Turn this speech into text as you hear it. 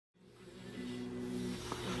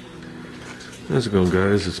How's it going,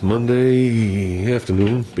 guys? It's Monday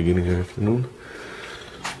afternoon, beginning of afternoon.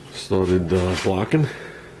 Started blocking.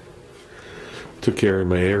 Took care of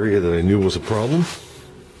my area that I knew was a problem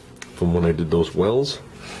from when I did those wells.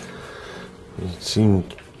 It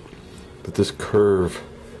seemed that this curve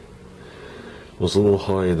was a little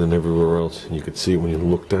higher than everywhere else, and you could see it when you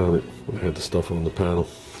looked down it when I had the stuff on the panel.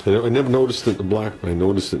 I never noticed it in the black, but I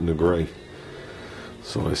noticed it in the gray.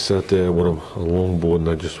 So I sat there with a longboard and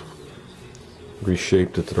I just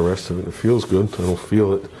reshaped it to the rest of it. It feels good. I don't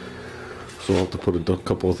feel it, so I'll have to put a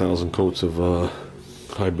couple of thousand coats of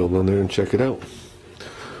high build on there and check it out.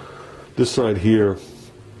 This side here,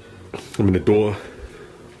 the door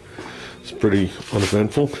is pretty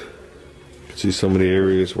uneventful. You can see some of the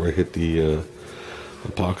areas where I hit the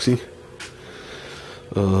epoxy.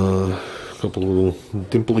 A couple of little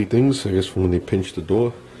dimply things, I guess, from when they pinched the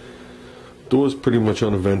door. Door is pretty much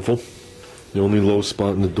uneventful. The only low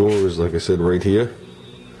spot in the door is, like I said, right here.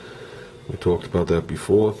 We talked about that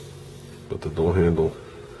before, but the door handle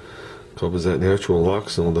covers that. The actual lock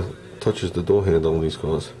cylinder touches the door handle on these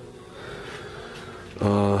cars.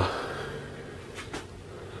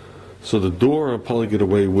 So the door I'll probably get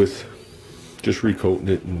away with just recoating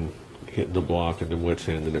it and hitting the block and then wet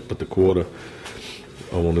sanding it, but the quarter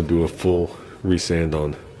I want to do a full resand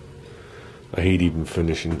on. I hate even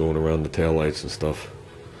finishing going around the taillights and stuff.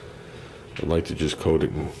 I'd like to just coat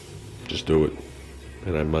it and just do it.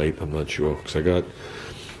 And I might, I'm not sure, because I got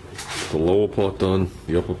the lower part done,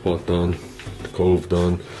 the upper part done, the cove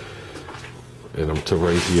done, and I'm to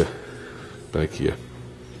right here, back here.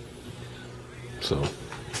 So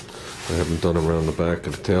I haven't done around the back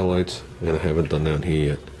of the taillights, and I haven't done down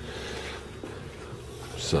here yet.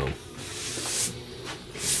 So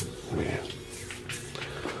yeah.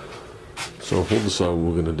 So we'll decide what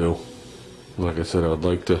we're gonna do. Like I said, I'd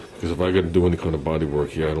like to, because if I got to do any kind of body work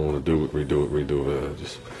here, I don't want to do it, redo it.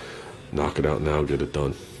 Just knock it out now, get it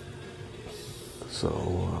done.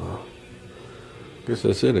 So, I guess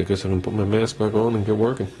that's it. I guess I can put my mask back on and get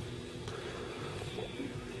working.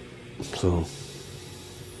 So,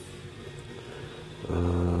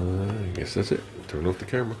 I guess that's it. Turn off the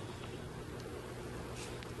camera.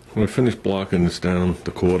 When I finished blocking this down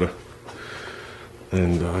the quarter,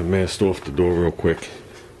 and I masked off the door real quick,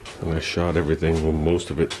 and I shot everything, well,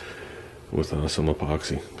 most of it, with some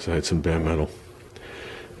epoxy. So I had some bare metal.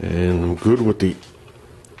 And I'm good with the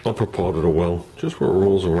upper part of the well, just where it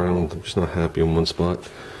rolls around. I'm just not happy in one spot.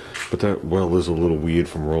 But that well is a little weird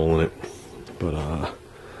from rolling it. But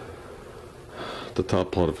the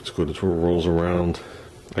top part of it's good. It's where it rolls around.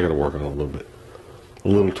 I gotta work on it a little bit. A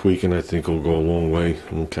little tweaking, I think, will go a long way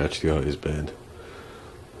and will catch the eye as bad.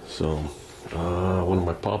 So, one of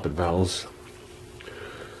my poppet valves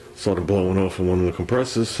started blowing off in one of the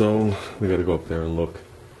compressors, so we got to go up there and look.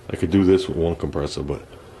 I could do this with one compressor, but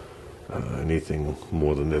anything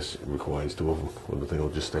more than this requires two of them, or the thing will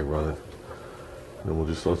just stay running. And then we'll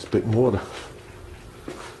just start spitting water.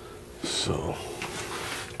 So,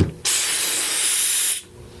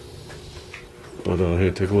 but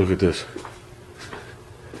here, take a look at this.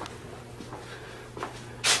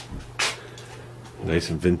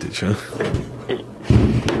 Nice and vintage, huh?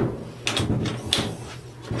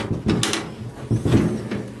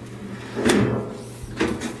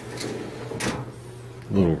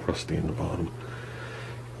 A little rusty in the bottom.